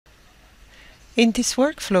In this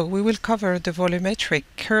workflow, we will cover the volumetric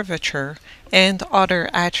curvature and other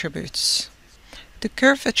attributes. The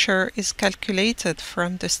curvature is calculated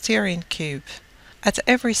from the steering cube. At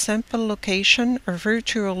every sample location, a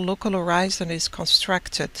virtual local horizon is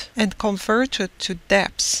constructed and converted to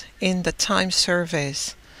depths in the time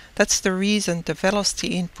surveys. That's the reason the velocity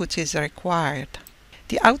input is required.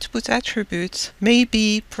 The output attributes may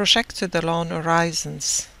be projected along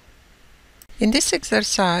horizons. In this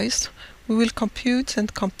exercise, we will compute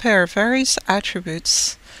and compare various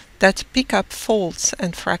attributes that pick up faults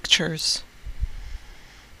and fractures.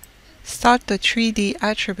 Start the 3D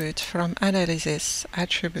attribute from Analysis,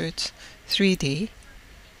 Attribute 3D.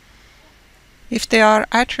 If there are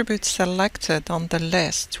attributes selected on the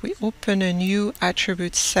list, we open a new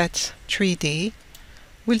attribute set 3D.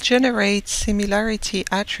 We'll generate similarity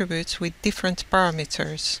attributes with different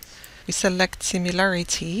parameters. We select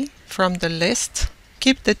similarity from the list,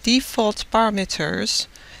 keep the default parameters,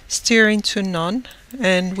 steering to none,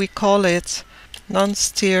 and we call it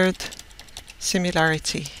non-steered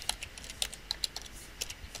similarity,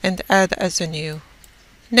 and add as a new.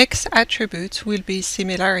 Next attribute will be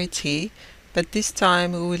similarity, but this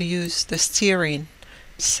time we will use the steering.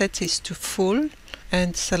 Set is to full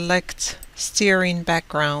and select steering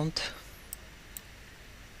background.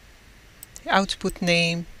 The output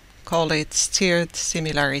name, call it steered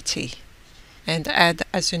similarity, and add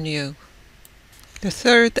as a new. The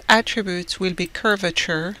third attribute will be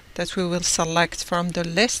curvature that we will select from the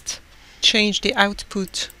list. Change the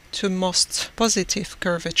output to most positive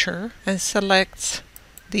curvature and select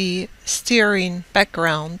the steering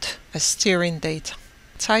background as steering data.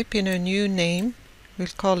 Type in a new name. We'll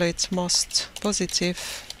call it most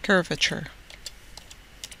positive curvature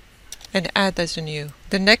and add as a new.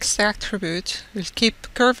 The next attribute will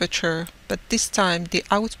keep curvature, but this time the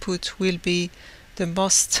output will be the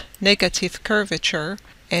most negative curvature,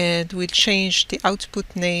 and we'll change the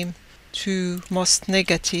output name to most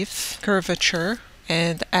negative curvature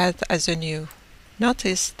and add as a new.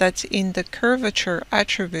 Notice that in the curvature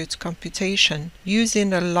attribute computation,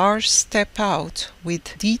 using a large step out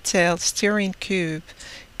with detailed steering cube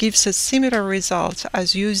gives a similar result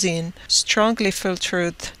as using strongly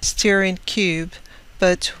filtered steering cube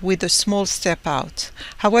but with a small step out.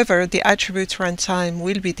 However, the attribute runtime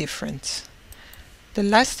will be different. The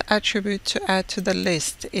last attribute to add to the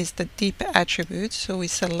list is the dip attribute, so we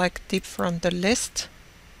select dip from the list.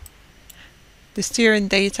 The steering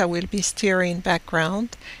data will be steering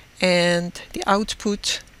background, and the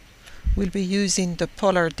output will be using the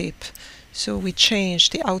polar dip. So we change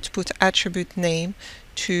the output attribute name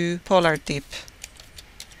to polar dip.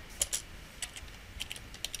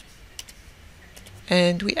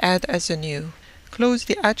 And we add as a new. Close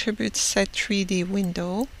the attribute set 3D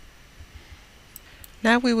window.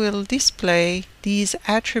 Now we will display these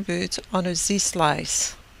attributes on a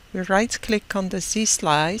Z-slice. We right-click on the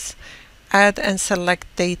Z-slice, add and select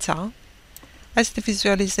data. As the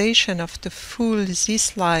visualization of the full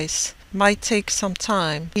Z-slice might take some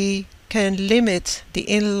time, we can limit the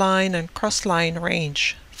inline and crossline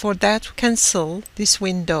range. For that, cancel this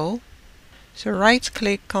window. So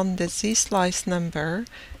right-click on the Z-slice number,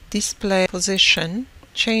 display position,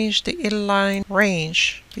 change the inline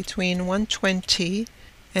range between 120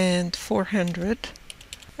 and 400,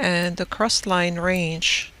 and the crossline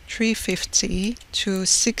range 350 to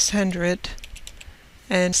 600,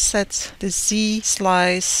 and set the Z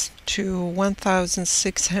slice to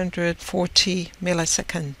 1640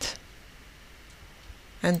 milliseconds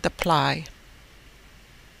and apply.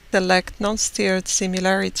 Select non-steered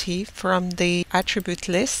similarity from the attribute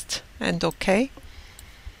list and OK.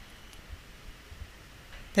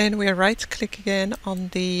 Then we right-click again on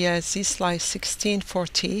the Z-slice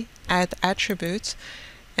 1640, add attribute,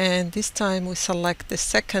 and this time we select the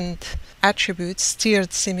second attribute,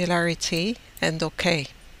 steered similarity, and OK.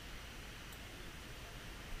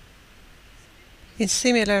 In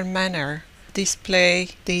similar manner, display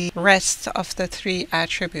the rest of the three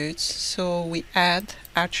attributes. So we add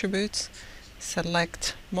attributes,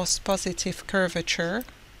 select most positive curvature,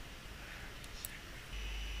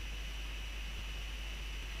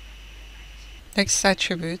 next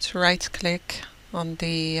attribute, right-click on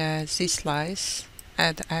the Z-slice,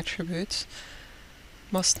 add attribute,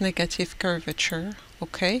 most negative curvature,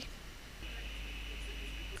 OK.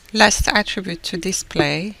 Last attribute to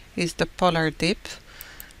display is the polar dip,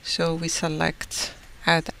 so we select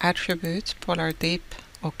add attribute, polar dip,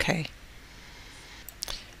 OK.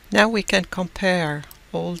 Now we can compare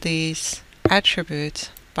all these attributes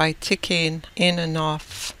by ticking in and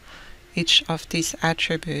off each of these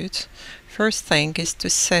attributes. First thing is to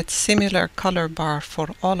set similar color bar for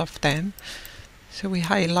all of them. So we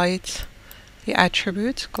highlight the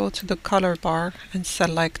attribute, go to the color bar and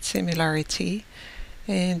select similarity,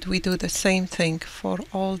 and we do the same thing for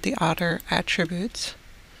all the other attributes.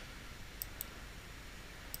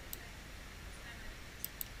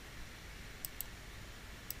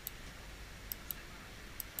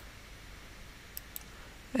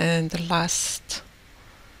 And the last,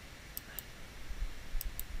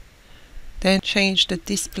 then change the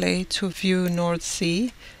display to view North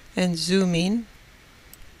Sea and zoom in.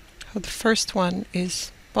 So the first one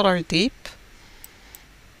is polar deep,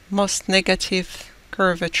 most negative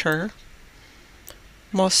curvature,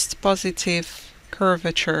 most positive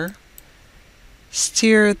curvature,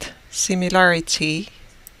 steered similarity,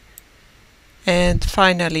 and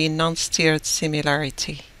finally non-steered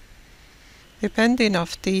similarity. Depending on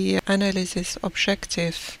the analysis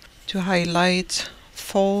objective, to highlight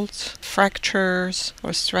faults, fractures,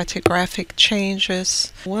 or stratigraphic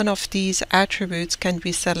changes, one of these attributes can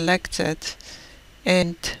be selected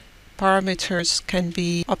and parameters can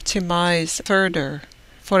be optimized further.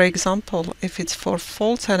 For example, if it's for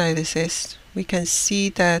fault analysis, we can see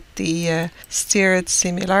that the steered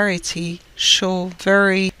similarity show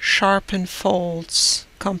very sharpened faults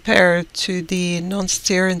compared to the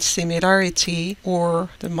non-steered similarity or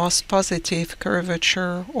the most positive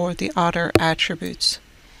curvature or the other attributes.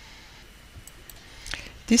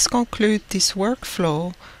 This concludes this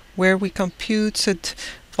workflow where we computed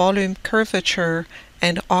volume curvature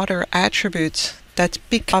and other attributes that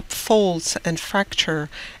pick up faults and fracture,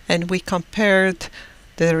 and we compared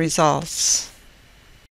the results.